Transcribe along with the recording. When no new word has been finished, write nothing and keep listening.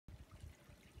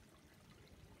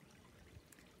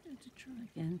to try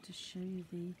again to show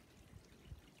you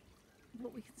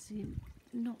what we can see,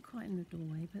 not quite in the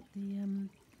doorway, but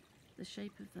the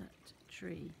shape of that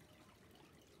tree.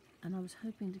 And I was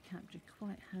hoping to capture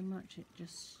quite how much it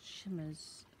just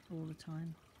shimmers all the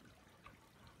time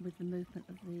with the movement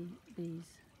of the bees.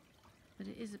 But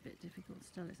it is a bit difficult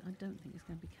still. I don't think it's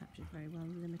going to be captured very well.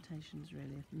 The limitations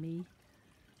really of me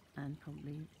and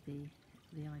probably the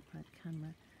iPad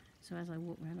camera. So as I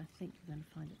walk around, I think you're going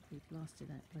to find it pretty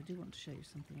blasted out. But I do want to show you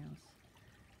something else.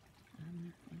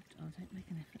 I'll make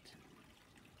an effort.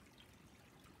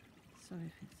 Sorry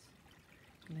if it's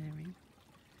glaring.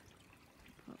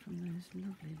 Apart from those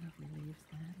lovely, lovely leaves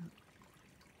there, look.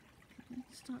 You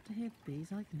can start to hear the bees.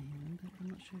 I can hear them, but I'm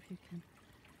not sure if you can.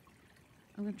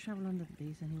 I'm going to travel under the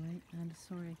bees anyway, and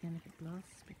sorry again if it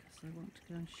blasts, because I want to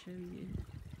go and show you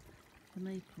the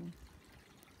maple.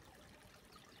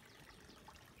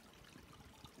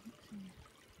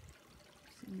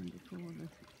 I've seen them before,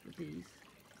 the bees.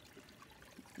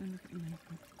 Let's go and look at the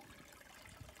maple.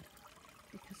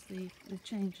 Because the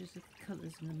changes of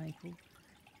colours in the maple,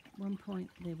 at one point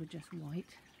they were just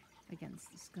white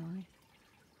against the sky,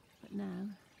 but now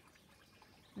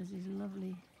there's these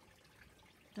lovely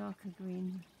darker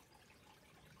green.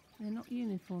 They're not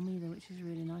uniform either, which is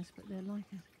really nice, but they're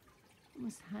like a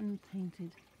almost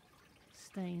hand-painted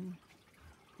stain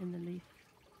in the leaf.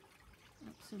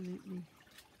 Absolutely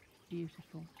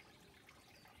beautiful.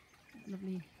 That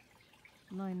lovely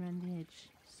line around the edge,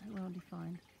 so well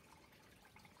defined.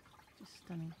 Just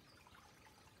stunning.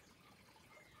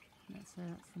 And that's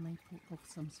the maple of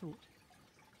some sort.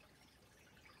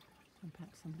 And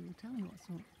perhaps somebody will tell me what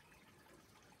sort.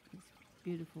 It's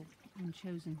beautiful and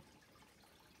chosen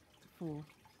for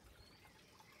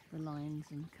the lines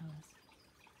and colours.